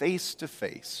 but face to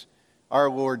face our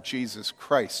Lord Jesus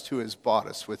Christ, who has bought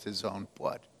us with his own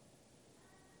blood.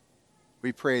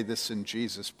 We pray this in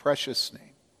Jesus' precious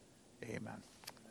name. Amen.